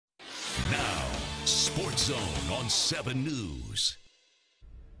Now, Sports Zone on 7 News.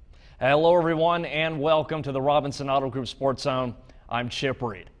 Hello, everyone, and welcome to the Robinson Auto Group Sports Zone. I'm Chip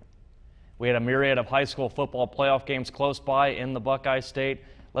Reed. We had a myriad of high school football playoff games close by in the Buckeye State.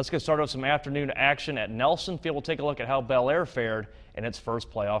 Let's get started with some afternoon action at Nelson Field. We'll take a look at how Bel Air fared in its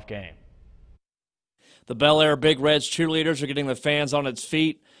first playoff game. The Bel Air Big Reds cheerleaders are getting the fans on its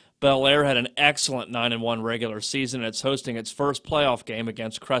feet. Bel Air had an excellent 9-1 regular season, and it's hosting its first playoff game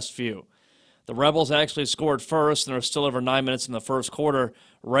against Crestview. The Rebels actually scored first, and there's still over 9 minutes in the first quarter.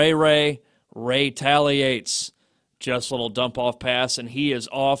 Ray retaliates. Just a little dump-off pass, and he is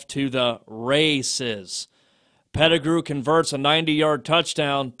off to the races. Pettigrew converts a 90-yard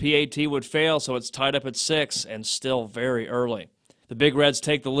touchdown. PAT would fail, so it's tied up at 6 and still very early. The Big Reds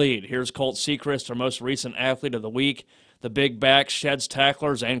take the lead. Here's Colt Sechrist, our most recent athlete of the week. The big back sheds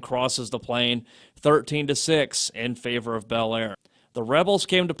tacklers and crosses the plane, 13-6 in favor of Bel Air. The Rebels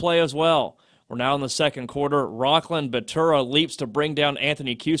came to play as well. We're now in the second quarter. Rockland Batura leaps to bring down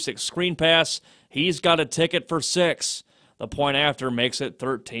Anthony Cusick's screen pass. He's got a ticket for 6. The point after makes it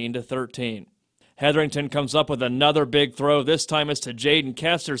 13-13. Hetherington comes up with another big throw. This time it's to Jaden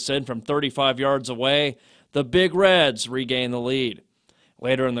Kesterson from 35 yards away. The Big Reds regain the lead.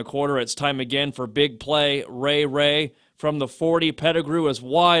 Later in the quarter, it's time again for big play. Ray from the 40. Pettigrew is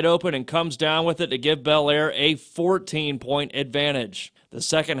wide open and comes down with it to give Bel Air a 14-point advantage. The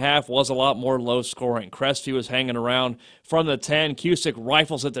second half was a lot more low scoring. Crestview was hanging around from the 10. Cusick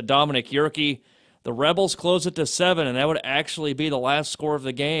rifles it to Dominic Yerke. The Rebels close it to 7, and that would actually be the last score of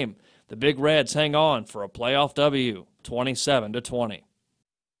the game. The Big Reds hang on for a playoff W, 27-20.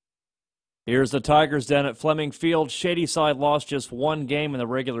 Here's the Tigers Den at Fleming Field. Shadyside lost just 1 game in the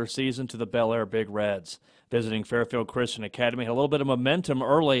regular season to the Bel Air Big Reds. Visiting Fairfield Christian Academy had a little bit of momentum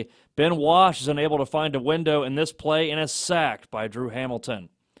early. Ben Wash is unable to find a window in this play and is sacked by Drew Hamilton.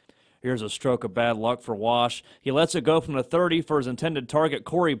 Here's a stroke of bad luck for Wash. He lets it go from the 30 for his intended target,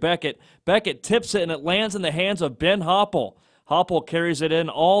 Corey Beckett. Beckett tips it and it lands in the hands of Ben Hopple. Hopple carries it in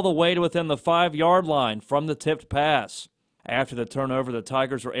all the way to within the 5-yard line from the tipped pass. After the turnover, the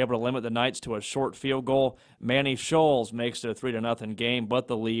Tigers were able to limit the Knights to a short field goal. Manny Scholes makes it a 3-0 game, but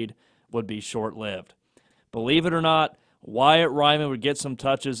the lead would be short-lived. Believe it or not, Wyatt Ryman would get some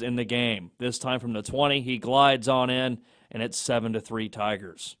touches in the game. This time from the 20, he glides on in, and it's 7-3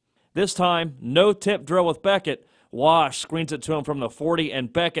 Tigers. This time, no tip drill with Beckett. Wash screens it to him from the 40,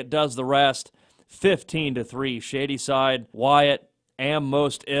 and Beckett does the rest. 15-3 Shadyside. Wyatt am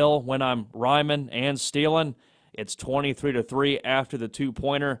most ill when I'm Ryman and stealing. It's 23-3 after the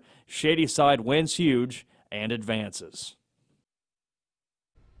 2-pointer. Shadyside wins huge and advances.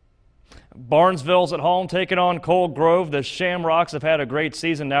 Barnesville's at home taking on Cold Grove. The Shamrocks have had a great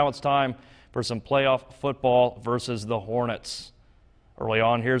season. Now it's time for some playoff football versus the Hornets. Early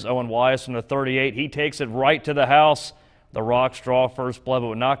on, here's Owen Wise from the 38. He takes it right to the house. The Rocks draw first blood, but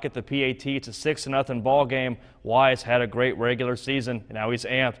would not get the PAT. It's a 6-0 ball game. Wise had a great regular season, and now he's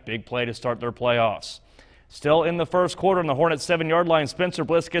amped. Big play to start their playoffs. Still in the first quarter on the Hornets' 7-yard line, Spencer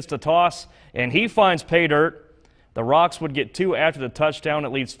Bliss gets the toss, and he finds pay dirt. The Rocks would get 2 after the touchdown. It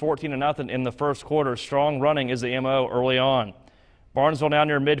leads 14-0 in the first quarter. Strong running is the MO early on. Barnesville down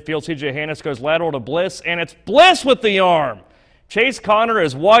near midfield. C.J. Hannis goes lateral to Bliss, and it's Bliss with the arm. Chase Connor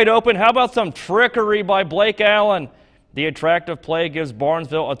is wide open. How about some trickery by Blake Allen? The attractive play gives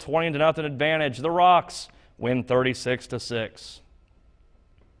Barnesville a 20-0 advantage. The Rocks win 36-6.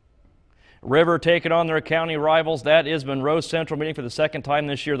 River taking on their county rivals. That is Monroe Central, meeting for the second time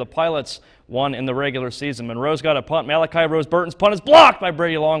this year. The Pilots won in the regular season. Monroe's got a punt. Malachi Rose-Burton's punt is blocked by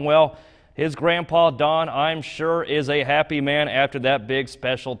Brady Longwell. His grandpa, Don, I'm sure, is a happy man after that big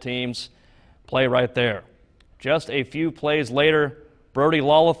special teams play right there. Just a few plays later, Brody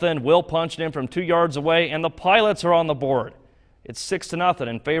Lolithan will punch it in from 2 yards away, and the Pilots are on the board. It's 6-0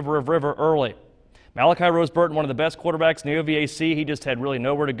 in favor of River early. Malachi Rose-Burton, one of the best quarterbacks in the OVAC. He just had really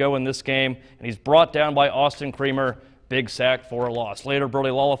nowhere to go in this game, and he's brought down by Austin Creamer. Big sack for a loss. Later, Brody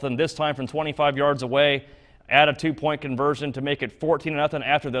Lolithan, this time from 25 yards away, add a 2-point conversion to make it 14-0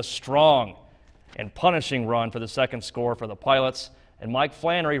 after the strong and punishing run for the second score for the Pilots. And Mike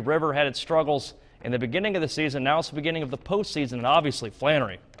Flannery, River had its struggles in the beginning of the season. Now it's the beginning of the postseason, and obviously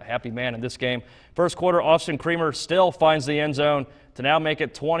Flannery, a happy man in this game. First quarter, Austin Creamer still finds the end zone to now make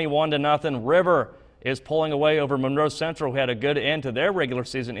it 21-0. River is pulling away over Monroe Central, who had a good end to their regular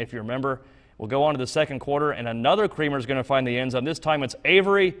season, if you remember. We'll go on to the second quarter, and another Creamer is going to find the end zone. This time it's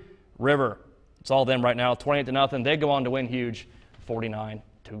Avery River. It's all them right now, 28-0. They go on to win huge,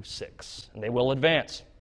 49-6, and they will advance.